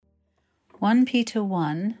1 Peter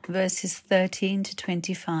 1, verses 13 to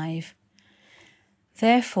 25.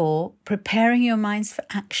 Therefore, preparing your minds for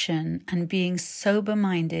action and being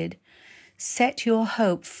sober-minded, set your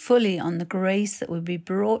hope fully on the grace that will be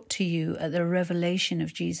brought to you at the revelation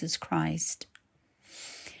of Jesus Christ.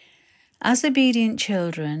 As obedient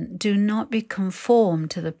children, do not be conformed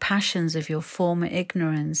to the passions of your former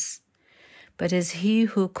ignorance, but as he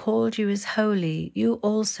who called you is holy, you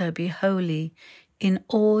also be holy in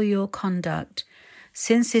all your conduct,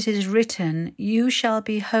 since it is written, "You shall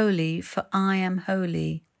be holy, for I am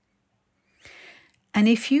holy." And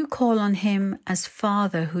if you call on him as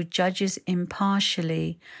Father who judges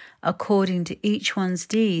impartially according to each one's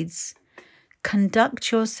deeds,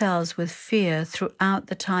 conduct yourselves with fear throughout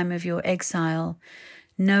the time of your exile,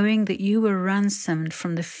 knowing that you were ransomed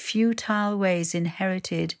from the futile ways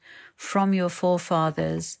inherited from your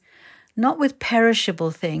forefathers, not with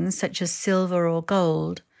perishable things such as silver or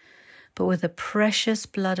gold, but with the precious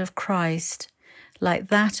blood of Christ, like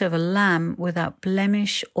that of a lamb without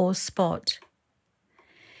blemish or spot.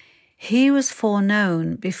 He was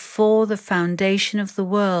foreknown before the foundation of the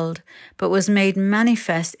world, but was made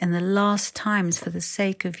manifest in the last times for the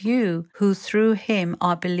sake of you, who through him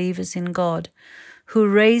are believers in God, who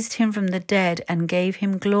raised him from the dead and gave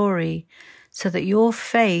him glory, so that your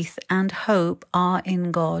faith and hope are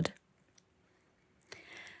in God.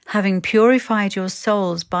 Having purified your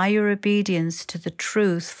souls by your obedience to the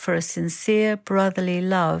truth for a sincere brotherly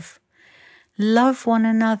love, love one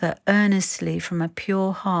another earnestly from a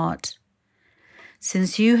pure heart,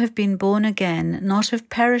 since you have been born again, not of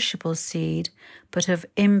perishable seed, but of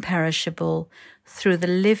imperishable, through the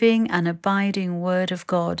living and abiding word of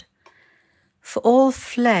God. For all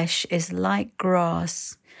flesh is like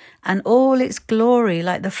grass, and all its glory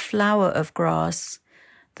like the flower of grass.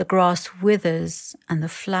 The grass withers and the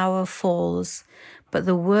flower falls, but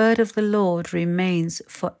the word of the Lord remains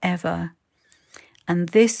forever. And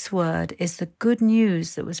this word is the good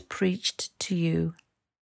news that was preached to you.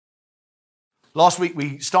 Last week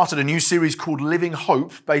we started a new series called Living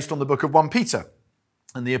Hope based on the book of 1 Peter.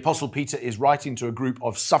 And the Apostle Peter is writing to a group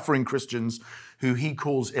of suffering Christians who he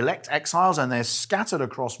calls elect exiles, and they're scattered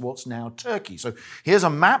across what's now Turkey. So here's a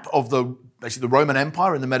map of basically the Roman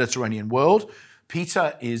Empire in the Mediterranean world.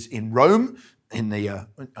 Peter is in Rome, in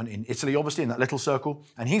Italy, obviously, in that little circle.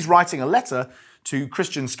 And he's writing a letter to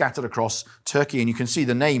Christians scattered across Turkey. And you can see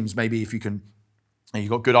the names, maybe if you can. And you've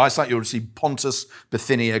got good eyesight, you'll see Pontus,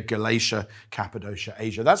 Bithynia, Galatia, Cappadocia,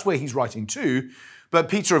 Asia. That's where he's writing to. But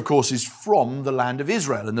Peter, of course, is from the land of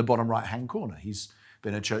Israel in the bottom right-hand corner. He's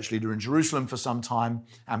been a church leader in Jerusalem for some time,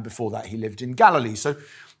 and before that he lived in Galilee. So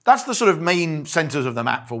that's the sort of main centers of the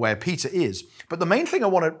map for where Peter is. But the main thing I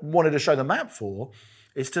wanted to show the map for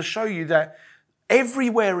is to show you that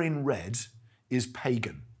everywhere in red is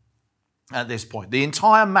pagan at this point. The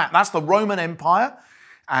entire map, that's the Roman Empire.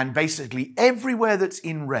 And basically everywhere that's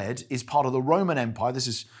in red is part of the Roman Empire. This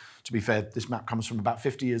is, to be fair, this map comes from about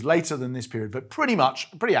 50 years later than this period, but pretty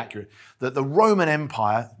accurate, that the Roman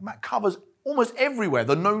Empire covers almost everywhere,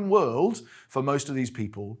 the known world for most of these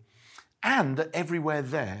people, and that everyone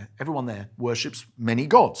there worships many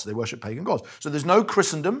gods. They worship pagan gods. So there's no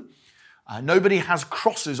Christendom. Nobody has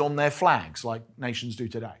crosses on their flags like nations do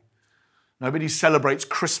today. Nobody celebrates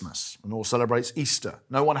Christmas nor celebrates Easter.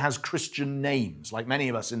 No one has Christian names, like many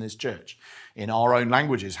of us in this church, in our own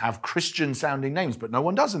languages, have Christian-sounding names, but no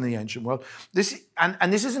one does in the ancient world. This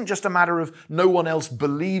isn't just a matter of no one else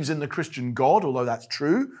believes in the Christian God, although that's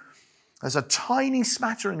true. There's a tiny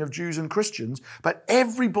smattering of Jews and Christians, but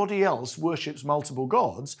everybody else worships multiple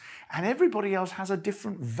gods, and everybody else has a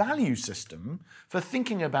different value system for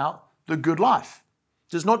thinking about the good life.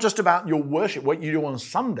 So it's not just about your worship, what you do on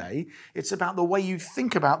Sunday, it's about the way you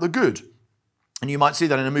think about the good. And you might see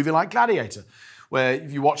that in a movie like Gladiator, where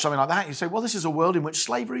if you watch something like that, you say, well, this is a world in which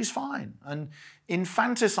slavery is fine, and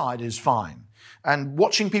infanticide is fine, and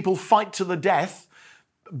watching people fight to the death,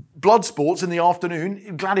 blood sports in the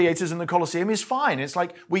afternoon, gladiators in the Colosseum is fine. It's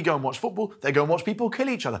like we go and watch football, they go and watch people kill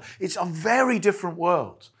each other. It's a very different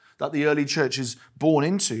world that the early church is born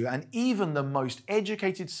into, and even the most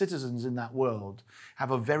educated citizens in that world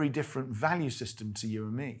have a very different value system to you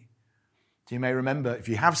and me. So you may remember, if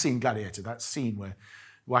you have seen Gladiator, that scene where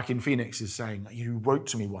Joaquin Phoenix is saying, you wrote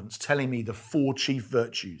to me once telling me the 4 chief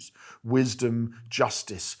virtues, wisdom,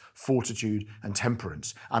 justice, fortitude, and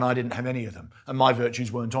temperance, and I didn't have any of them, and my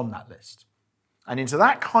virtues weren't on that list. And into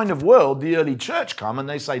that kind of world, the early church come and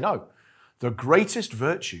they say, no, the greatest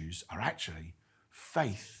virtues are actually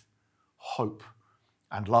faith, hope,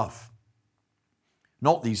 and love.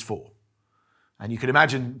 Not these 4. And you can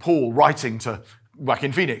imagine Paul writing to back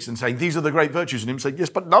in Phoenix and saying, these are the great virtues. And him saying, yes,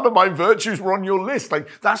 but none of my virtues were on your list.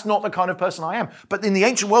 Like, that's not the kind of person I am. But in the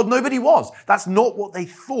ancient world, nobody was. That's not what they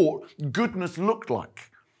thought goodness looked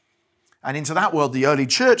like. And into that world, the early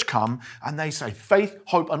church come and they say faith,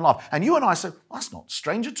 hope, and love. And you and I say, well, that's not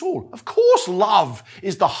strange at all. Of course, love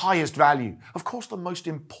is the highest value. Of course, the most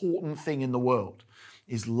important thing in the world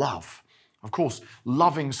is love. Of course,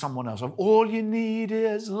 loving someone else. All you need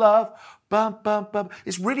is love. Bum, bum, bum.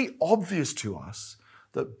 It's really obvious to us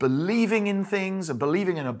that believing in things and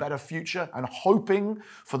believing in a better future and hoping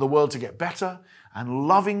for the world to get better and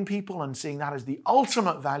loving people and seeing that as the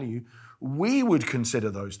ultimate value, we would consider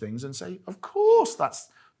those things and say, of course, that's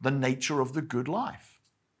the nature of the good life.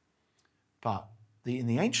 But in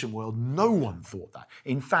the ancient world, no one thought that.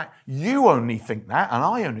 In fact, you only think that, and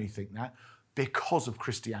I only think that, because of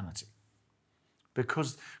Christianity.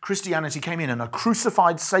 Because Christianity came in and a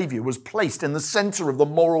crucified Savior was placed in the center of the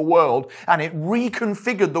moral world, and it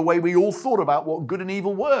reconfigured the way we all thought about what good and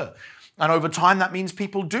evil were. And over time, that means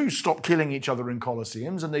people do stop killing each other in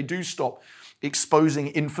colosseums, and they do stop exposing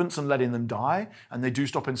infants and letting them die, and they do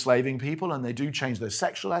stop enslaving people, and they do change their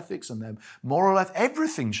sexual ethics and their moral ethics.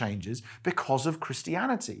 Everything changes because of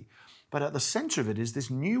Christianity. But at the center of it is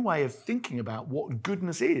this new way of thinking about what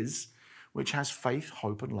goodness is, which has faith,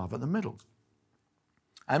 hope, and love at the middle.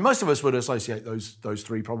 And most of us would associate those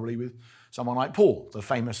three probably with someone like Paul, the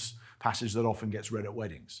famous passage that often gets read at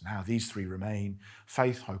weddings. Now these three remain,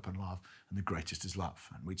 faith, hope, and love, and the greatest is love.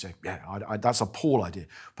 And we'd say, yeah, that's a Paul idea.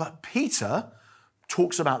 But Peter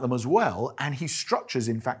talks about them as well, and he structures,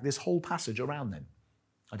 in fact, this whole passage around them.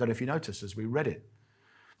 I don't know if you noticed as we read it.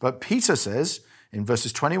 But Peter says in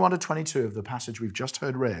verses 21 to 22 of the passage we've just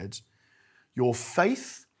heard read, your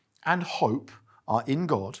faith and hope are in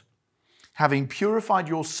God, having purified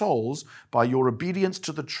your souls by your obedience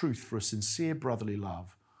to the truth for a sincere brotherly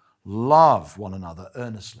love. Love one another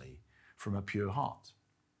earnestly from a pure heart.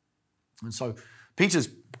 And so Peter's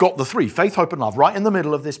got the three, faith, hope, and love, right in the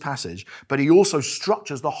middle of this passage, but he also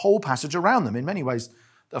structures the whole passage around them. In many ways,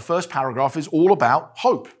 the first paragraph is all about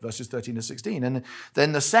hope, verses 13 to 16. And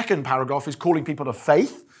then the second paragraph is calling people to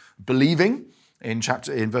faith, believing, in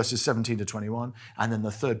verses 17 to 21. And then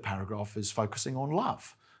the third paragraph is focusing on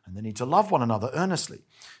love. And they need to love one another earnestly,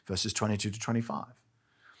 verses 22 to 25.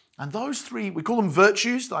 And those three, we call them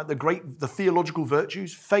virtues, like the theological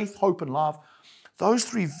virtues, faith, hope, and love. Those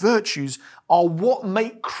three virtues are what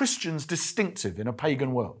make Christians distinctive in a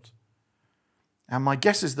pagan world. And my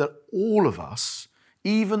guess is that all of us,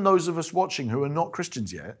 even those of us watching who are not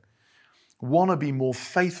Christians yet, want to be more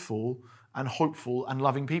faithful and hopeful and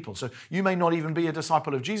loving people. So you may not even be a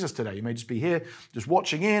disciple of Jesus today. You may just be here, just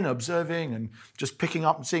watching in, observing, and just picking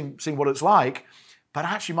up and seeing what it's like. But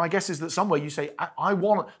actually, my guess is that somewhere you say,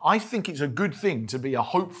 I think it's a good thing to be a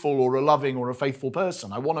hopeful or a loving or a faithful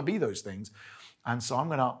person. I want to be those things. And so I'm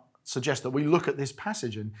going to suggest that we look at this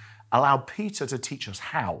passage and allow Peter to teach us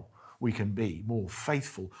how we can be more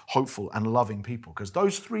faithful, hopeful, and loving people. Because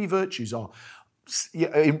those three virtues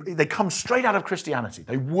they come straight out of Christianity.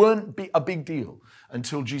 They weren't a big deal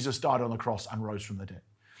until Jesus died on the cross and rose from the dead.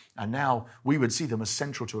 And now we would see them as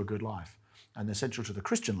central to a good life. And they're central to the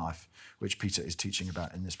Christian life, which Peter is teaching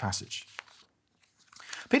about in this passage.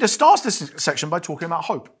 Peter starts this section by talking about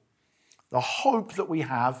hope. The hope that we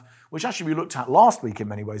have, which actually we looked at last week in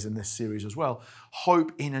many ways in this series as well,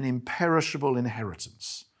 hope in an imperishable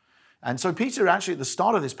inheritance. And so Peter actually at the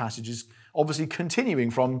start of this passage is obviously continuing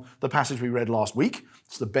from the passage we read last week.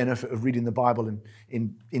 It's the benefit of reading the Bible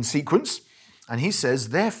in sequence. And he says,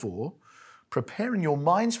 therefore, preparing your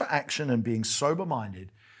minds for action and being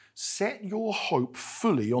sober-minded, set your hope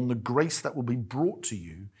fully on the grace that will be brought to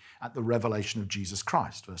you at the revelation of Jesus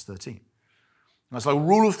Christ, verse 13. That's like a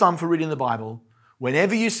rule of thumb for reading the Bible.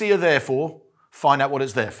 Whenever you see a therefore, find out what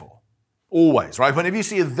it's there for. Always, right? Whenever you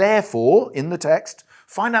see a therefore in the text,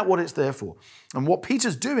 find out what it's there for. And what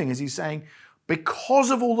Peter's doing is he's saying,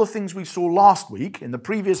 because of all the things we saw last week in the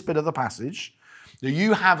previous bit of the passage, that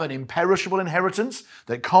you have an imperishable inheritance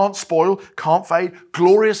that can't spoil, can't fade,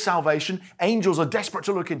 glorious salvation. Angels are desperate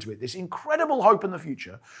to look into it. This incredible hope in the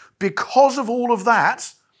future. Because of all of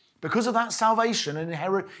that, because of that salvation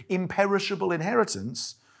and imperishable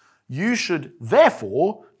inheritance, you should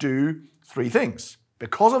therefore do three things.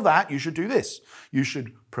 Because of that, you should do this. You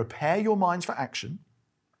should prepare your minds for action.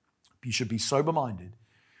 You should be sober-minded.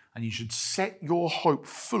 And you should set your hope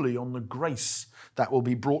fully on the grace that will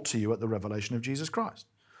be brought to you at the revelation of Jesus Christ.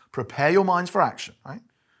 Prepare your minds for action, right?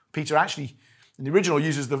 Peter actually, And the original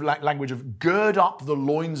uses the language of gird up the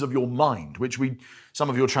loins of your mind, which some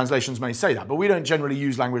of your translations may say that, but we don't generally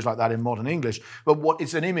use language like that in modern English. But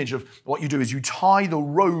it's an image of what you do is you tie the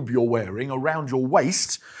robe you're wearing around your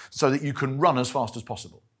waist so that you can run as fast as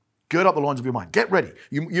possible. Gird up the loins of your mind. Get ready.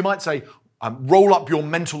 You might say, roll up your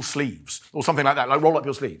mental sleeves or something like that, like roll up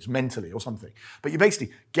your sleeves mentally or something. But you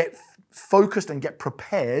basically get focused and get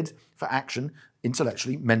prepared for action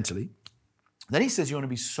intellectually, mentally. Then he says you want to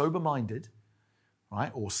be sober-minded,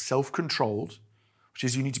 right, or self-controlled, which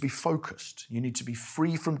is you need to be focused. You need to be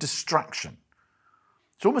free from distraction.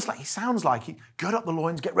 It's almost like he sounds like gird up the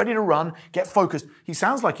loins, get ready to run, get focused. He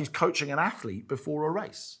sounds like he's coaching an athlete before a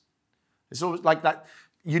race. It's always like that.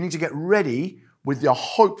 You need to get ready with your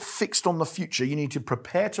hope fixed on the future. You need to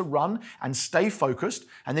prepare to run and stay focused.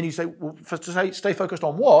 And then you say, well, stay focused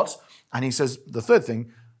on what? And he says, the third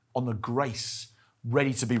thing, on the grace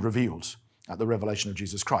ready to be revealed at the revelation of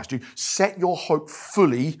Jesus Christ. You set your hope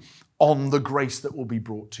fully on the grace that will be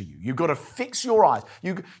brought to you. You've got to fix your eyes.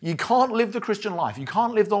 You can't live the Christian life. You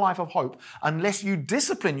can't live the life of hope unless you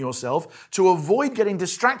discipline yourself to avoid getting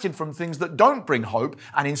distracted from things that don't bring hope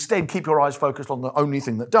and instead keep your eyes focused on the only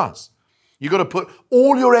thing that does. You've got to put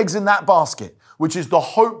all your eggs in that basket, which is the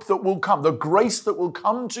hope that will come, the grace that will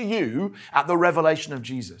come to you at the revelation of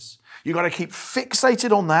Jesus. You've got to keep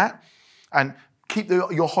fixated on that and keep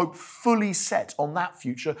your hope fully set on that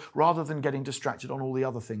future rather than getting distracted on all the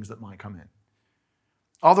other things that might come in.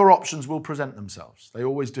 Other options will present themselves. They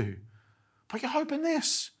always do. Put your hope in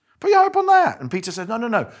this. Put your hope on that. And Peter says,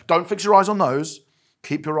 no. Don't fix your eyes on those.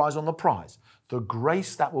 Keep your eyes on the prize. The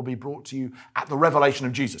grace that will be brought to you at the revelation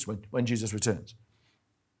of Jesus when Jesus returns.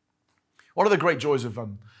 One of the great joys of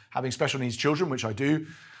having special needs children, which I do,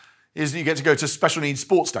 is that you get to go to special needs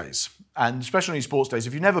sports days. And special needs sports days,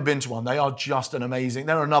 if you've never been to one, they are just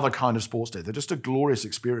they're another kind of sports day. They're just a glorious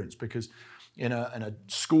experience because in a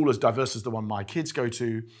school as diverse as the one my kids go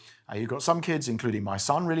to, you've got some kids, including my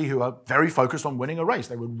son really, who are very focused on winning a race.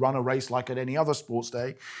 They would run a race like at any other sports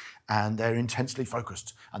day, and they're intensely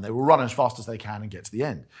focused, and they will run as fast as they can and get to the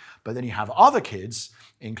end. But then you have other kids,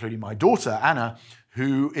 including my daughter, Anna,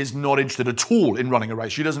 who is not interested at all in running a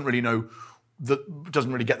race. She doesn't really know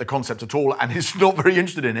doesn't really get the concept at all and is not very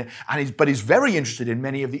interested in it, but is very interested in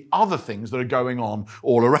many of the other things that are going on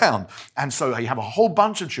all around. And so you have a whole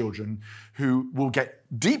bunch of children who will get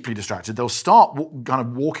deeply distracted. They'll start kind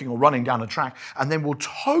of walking or running down a track and then will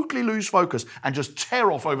totally lose focus and just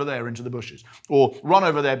tear off over there into the bushes or run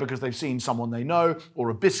over there because they've seen someone they know or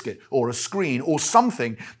a biscuit or a screen or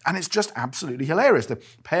something, and it's just absolutely hilarious. The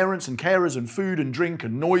parents and carers and food and drink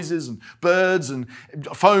and noises and birds and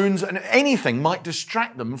phones and anything might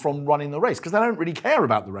distract them from running the race because they don't really care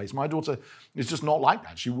about the race. My daughter is just not like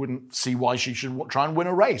that. She wouldn't see why she should try and win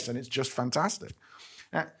a race, and it's just fantastic.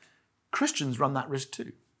 Now, Christians run that risk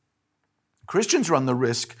too. Christians run the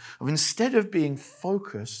risk of, instead of being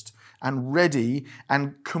focused and ready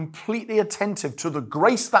and completely attentive to the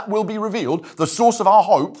grace that will be revealed, the source of our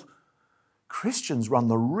hope, Christians run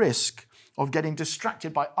the risk of getting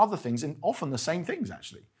distracted by other things, and often the same things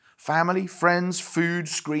actually. Family, friends, food,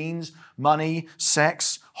 screens, money,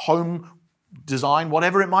 sex, home design,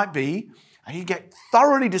 whatever it might be. And you get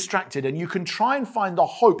thoroughly distracted, and you can try and find the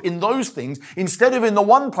hope in those things instead of in the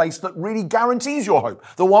one place that really guarantees your hope,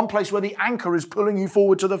 the one place where the anchor is pulling you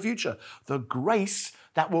forward to the future, the grace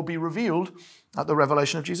that will be revealed at the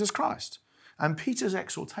revelation of Jesus Christ. And Peter's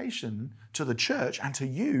exhortation to the church and to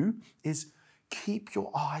you is keep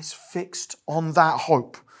your eyes fixed on that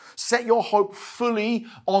hope. Set your hope fully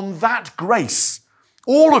on that grace.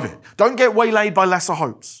 All of it. Don't get waylaid by lesser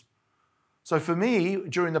hopes. So for me,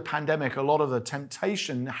 during the pandemic, a lot of the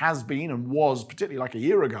temptation has been and was, particularly like a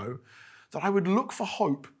year ago, that I would look for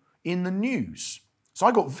hope in the news. So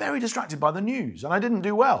I got very distracted by the news, and I didn't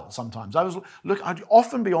do well sometimes. I'd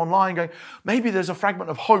often be online going, maybe there's a fragment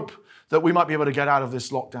of hope that we might be able to get out of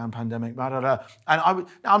this lockdown pandemic, blah, blah, blah. And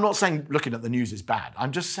I'm not saying looking at the news is bad.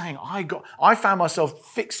 I'm just saying I found myself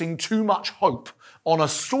fixing too much hope on a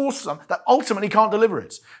source that ultimately can't deliver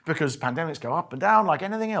it, because pandemics go up and down like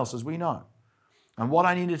anything else, as we know. And what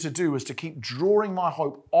I needed to do was to keep drawing my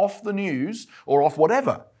hope off the news or off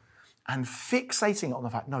whatever and fixating on the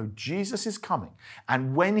fact, no, Jesus is coming.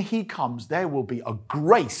 And when he comes, there will be a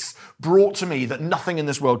grace brought to me that nothing in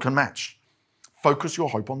this world can match. Focus your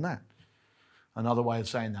hope on that. Another way of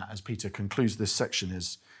saying that, as Peter concludes this section,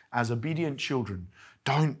 is, as obedient children,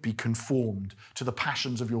 don't be conformed to the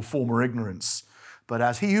passions of your former ignorance, but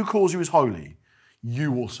as he who calls you is holy,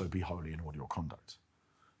 you also be holy in all your conduct.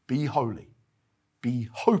 Be holy. Be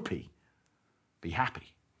hopey, be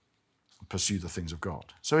happy, pursue the things of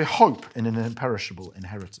God. So we hope in an imperishable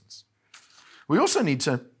inheritance. We also need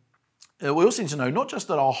to know not just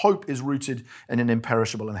that our hope is rooted in an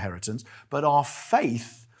imperishable inheritance, but our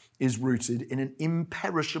faith is rooted in an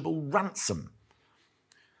imperishable ransom.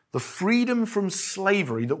 The freedom from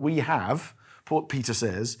slavery that we have, Peter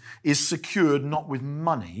says, is secured not with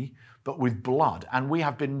money, but with blood. And we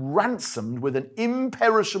have been ransomed with an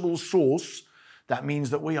imperishable source. That means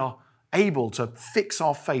that we are able to fix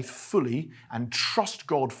our faith fully and trust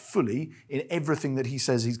God fully in everything that he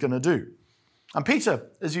says he's going to do. And Peter,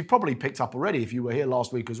 as you've probably picked up already if you were here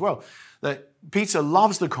last week as well, that Peter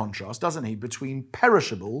loves the contrast, doesn't he, between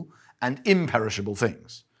perishable and imperishable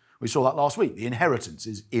things. We saw that last week. The inheritance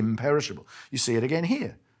is imperishable. You see it again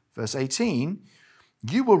here. Verse 18,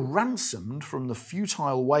 you were ransomed from the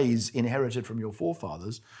futile ways inherited from your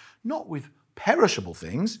forefathers, not with perishable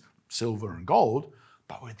things, silver and gold,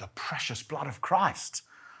 but with the precious blood of Christ,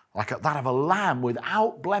 like that of a lamb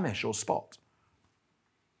without blemish or spot.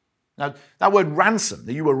 Now, that word ransom,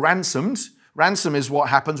 that you were ransomed, ransom is what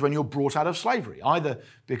happens when you're brought out of slavery, either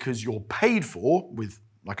because you're paid for with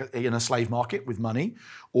in a slave market with money,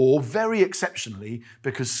 or very exceptionally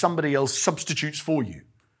because somebody else substitutes for you,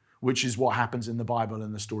 which is what happens in the Bible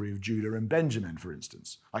in the story of Judah and Benjamin, for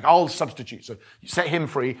instance. Like, I'll substitute, so you set him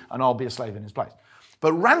free and I'll be a slave in his place.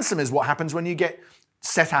 But ransom is what happens when you get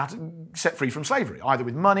set free from slavery, either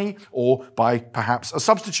with money or by perhaps a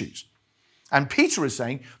substitute. And Peter is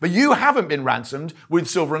saying, but you haven't been ransomed with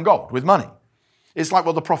silver and gold, with money. It's like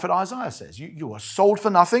what the prophet Isaiah says. You are sold for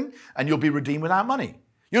nothing and you'll be redeemed without money.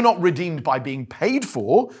 You're not redeemed by being paid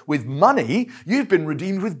for with money. You've been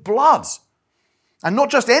redeemed with blood. And not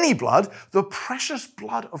just any blood, the precious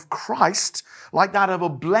blood of Christ, like that of a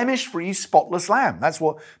blemish-free, spotless lamb. That's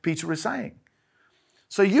what Peter is saying.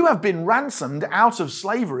 So you have been ransomed out of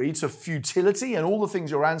slavery to futility and all the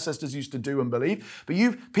things your ancestors used to do and believe. But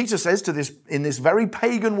Peter says in this very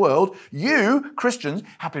pagan world, you, Christians,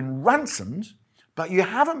 have been ransomed, but you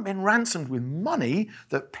haven't been ransomed with money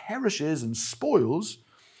that perishes and spoils.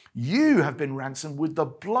 You have been ransomed with the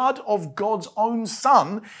blood of God's own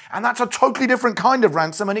Son, and that's a totally different kind of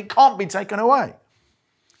ransom, and it can't be taken away.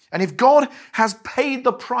 And if God has paid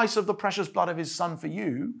the price of the precious blood of his Son for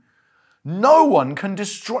you, no one can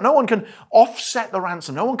offset the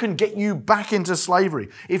ransom. No one can get you back into slavery.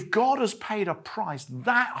 If God has paid a price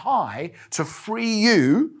that high to free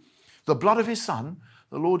you, the blood of his Son,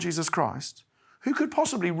 the Lord Jesus Christ, who could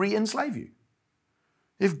possibly re-enslave you?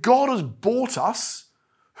 If God has bought us,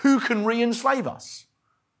 who can re-enslave us?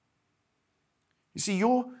 You see,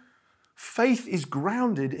 your faith is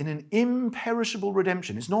grounded in an imperishable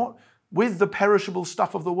redemption. It's not with the perishable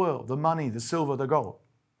stuff of the world, the money, the silver, the gold.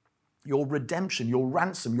 Your redemption, your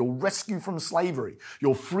ransom, your rescue from slavery,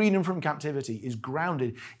 your freedom from captivity is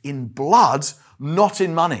grounded in blood, not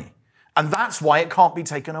in money. And that's why it can't be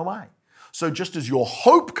taken away. So just as your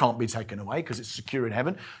hope can't be taken away because it's secure in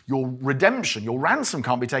heaven, your redemption, your ransom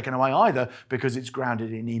can't be taken away either because it's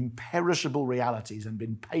grounded in imperishable realities and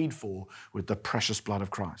been paid for with the precious blood of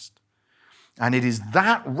Christ. And it is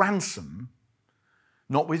that ransom,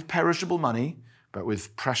 not with perishable money, but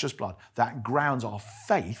with precious blood, that grounds our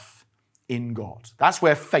faith in God. That's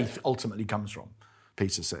where faith ultimately comes from,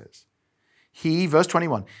 Peter says. Verse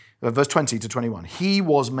 20 to 21, he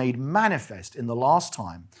was made manifest in the last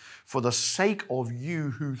time for the sake of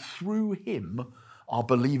you who through him are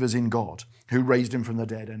believers in God, who raised him from the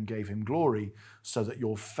dead and gave him glory, so that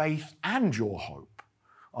your faith and your hope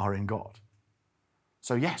are in God.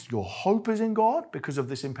 So yes, your hope is in God because of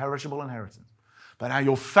this imperishable inheritance. But now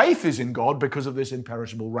your faith is in God because of this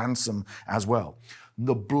imperishable ransom as well.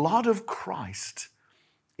 The blood of Christ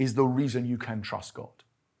is the reason you can trust God.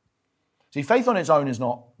 See, faith on its own is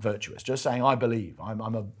not virtuous. Just saying, I believe.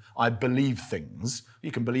 I believe things.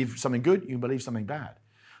 You can believe something good, you can believe something bad.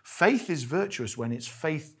 Faith is virtuous when it's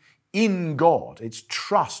faith in God. It's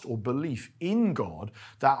trust or belief in God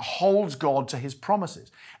that holds God to his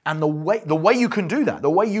promises. And the way you can do that, the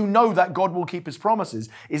way you know that God will keep his promises,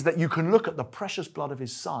 is that you can look at the precious blood of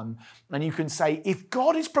his Son and you can say, if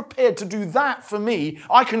God is prepared to do that for me,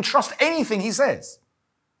 I can trust anything he says.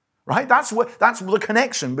 Right? That's the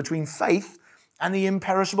connection between faith and the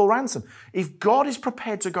imperishable ransom. If God is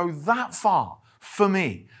prepared to go that far for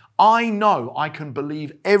me, I know I can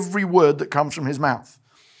believe every word that comes from his mouth.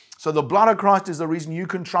 So the blood of Christ is the reason you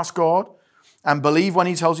can trust God and believe when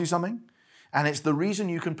he tells you something. And it's the reason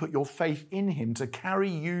you can put your faith in him to carry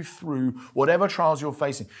you through whatever trials you're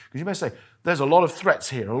facing. Because you may say, there's a lot of threats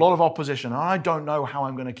here, a lot of opposition, and I don't know how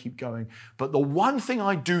I'm going to keep going. But the one thing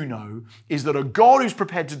I do know is that a God who's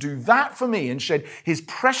prepared to do that for me and shed his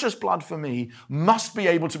precious blood for me must be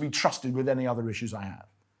able to be trusted with any other issues I have.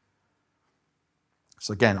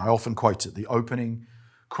 So again, I often quote it, the opening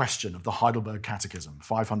question of the Heidelberg Catechism,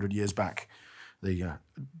 500 years back,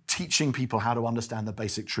 teaching people how to understand the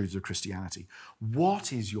basic truths of Christianity.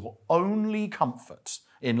 What is your only comfort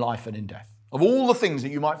in life and in death? Of all the things that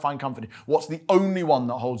you might find comfort in, what's the only one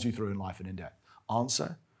that holds you through in life and in death?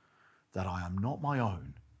 Answer, that I am not my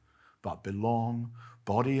own, but belong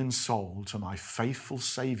body and soul to my faithful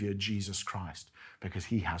Savior, Jesus Christ, because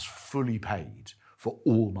he has fully paid for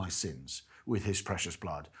all my sins with his precious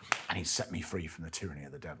blood, and he set me free from the tyranny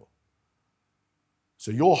of the devil. So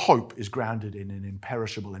your hope is grounded in an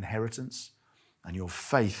imperishable inheritance, and your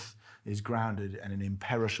faith is grounded in an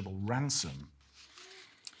imperishable ransom.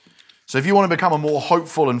 So if you want to become a more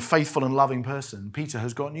hopeful and faithful and loving person, Peter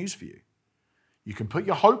has got news for you. You can put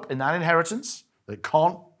your hope in that inheritance that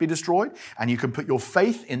can't be destroyed, and you can put your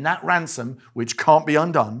faith in that ransom which can't be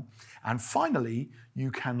undone. And finally, you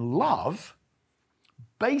can love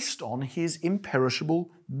based on his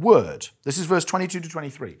imperishable word. This is verse 22 to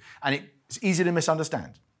 23, and it's easy to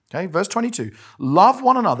misunderstand. Okay, verse 22, love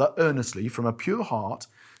one another earnestly from a pure heart,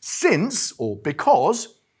 since, or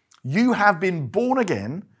because, you have been born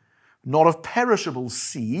again, not of perishable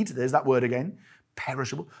seed, there's that word again,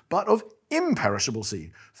 perishable, but of imperishable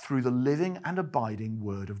seed, through the living and abiding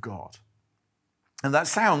word of God. And that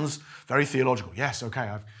sounds very theological. Yes,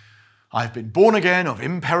 okay, I've been born again of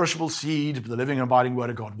imperishable seed, the living and abiding word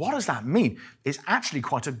of God. What does that mean? It's actually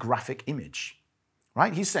quite a graphic image,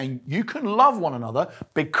 right? He's saying you can love one another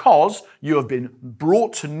because you have been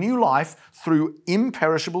brought to new life through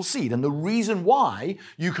imperishable seed. And the reason why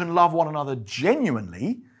you can love one another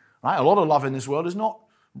genuinely, right? A lot of love in this world is not,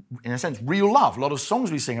 in a sense, real love. A lot of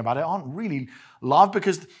songs we sing about it aren't really love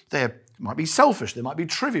because they might be selfish, they might be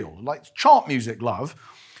trivial, like chart music love.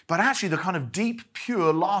 But actually the kind of deep,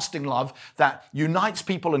 pure, lasting love that unites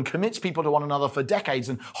people and commits people to one another for decades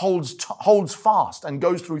and holds fast and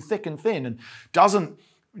goes through thick and thin and doesn't,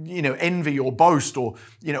 envy or boast or,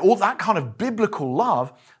 all that kind of biblical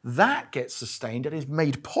love, that gets sustained and is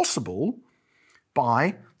made possible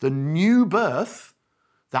by the new birth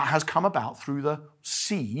that has come about through the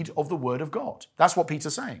seed of the Word of God. That's what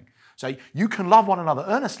Peter's saying. So you can love one another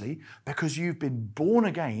earnestly because you've been born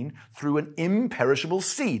again through an imperishable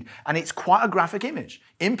seed. And it's quite a graphic image.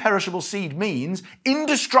 Imperishable seed means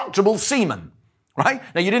indestructible semen, right?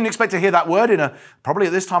 Now, you didn't expect to hear that word probably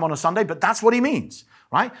at this time on a Sunday, but that's what he means,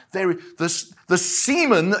 right? The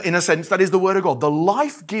semen, in a sense, that is the word of God. The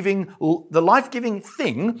life-giving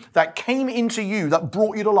thing that came into you, that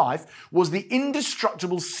brought you to life, was the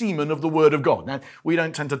indestructible semen of the word of God. Now, we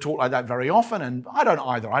don't tend to talk like that very often, and I don't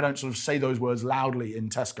either. I don't sort of say those words loudly in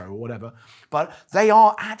Tesco or whatever, but they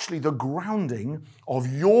are actually the grounding of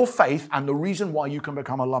your faith and the reason why you can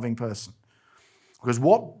become a loving person. Because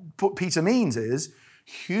what Peter means is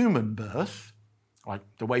human birth, like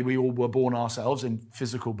the way we all were born ourselves in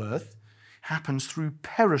physical birth, happens through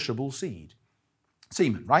perishable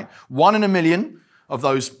semen, right? 1 in a million of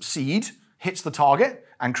those seed hits the target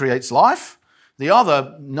and creates life. The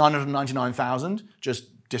other 999,000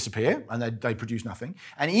 just disappear and they produce nothing.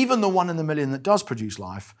 And even the 1 in a million that does produce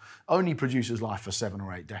life only produces life for 7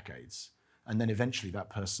 or 8 decades. And then eventually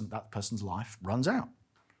that person's life runs out.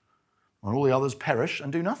 And all the others perish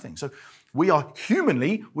and do nothing. So we are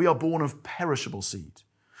born of perishable seed.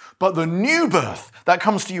 But the new birth that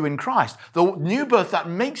comes to you in Christ, the new birth that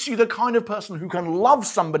makes you the kind of person who can love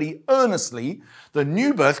somebody earnestly, the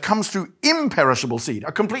new birth comes through imperishable seed,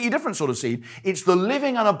 a completely different sort of seed. It's the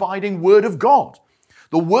living and abiding Word of God.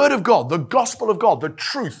 The Word of God, the gospel of God, the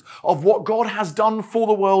truth of what God has done for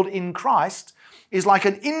the world in Christ is like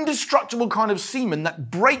an indestructible kind of semen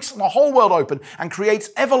that breaks the whole world open and creates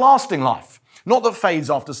everlasting life. Not that fades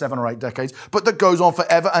after 7 or 8 decades, but that goes on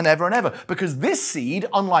forever and ever and ever. Because this seed,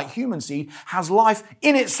 unlike human seed, has life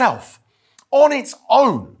in itself, on its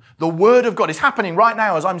own. The Word of God is happening right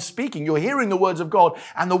now as I'm speaking. You're hearing the words of God,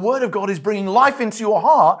 and the Word of God is bringing life into your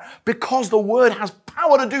heart because the Word has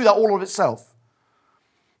power to do that all of itself.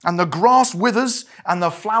 And the grass withers and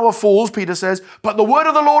the flower falls, Peter says, but the Word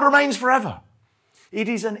of the Lord remains forever. It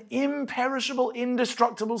is an imperishable,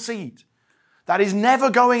 indestructible seed that is never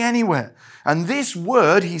going anywhere. And this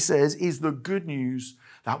word, he says, is the good news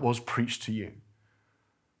that was preached to you.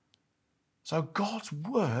 So God's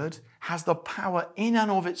word has the power in and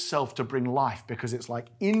of itself to bring life because it's like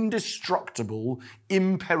indestructible,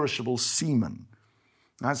 imperishable semen.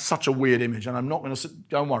 That's such a weird image, and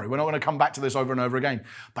don't worry, we're not going to come back to this over and over again.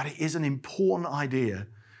 But it is an important idea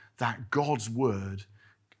that God's word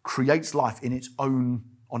creates life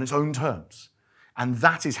on its own terms. And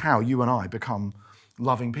that is how you and I become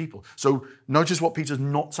loving people. So notice what Peter's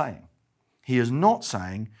not saying. He is not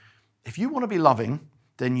saying, if you want to be loving,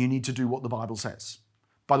 then you need to do what the Bible says.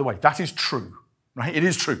 By the way, that is true, right? It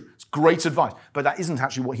is true. It's great advice, but that isn't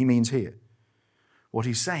actually what he means here. What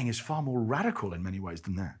he's saying is far more radical in many ways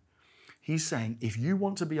than that. He's saying if you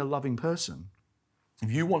want to be a loving person,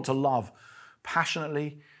 if you want to love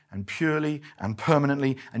passionately and purely and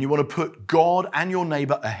permanently, and you want to put God and your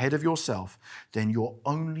neighbor ahead of yourself, then your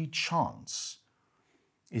only chance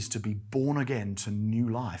is to be born again to new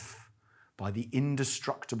life by the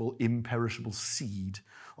indestructible, imperishable seed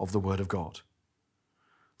of the Word of God.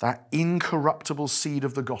 That incorruptible seed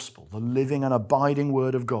of the gospel, the living and abiding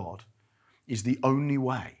Word of God, is the only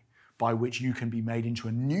way by which you can be made into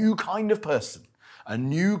a new kind of person, a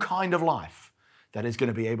new kind of life that is going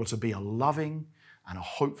to be able to be a loving and a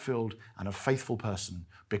hope-filled and a faithful person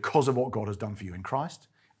because of what God has done for you in Christ.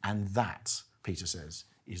 And that, Peter says,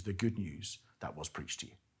 is the good news that was preached to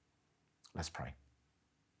you. Let's pray.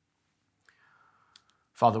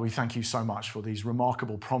 Father, we thank you so much for these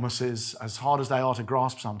remarkable promises. As hard as they are to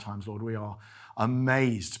grasp sometimes, Lord, we are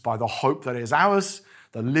amazed by the hope that is ours,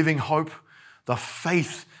 the living hope, the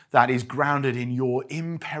faith that is grounded in your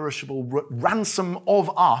imperishable ransom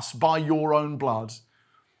of us by your own blood,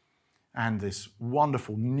 and this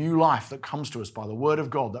wonderful new life that comes to us by the Word of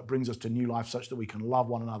God that brings us to new life such that we can love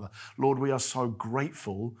one another. Lord, we are so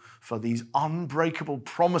grateful for these unbreakable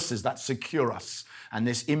promises that secure us and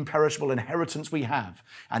this imperishable inheritance we have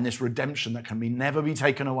and this redemption that can never be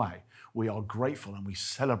taken away. We are grateful and we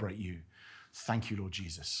celebrate you. Thank you, Lord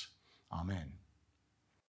Jesus. Amen.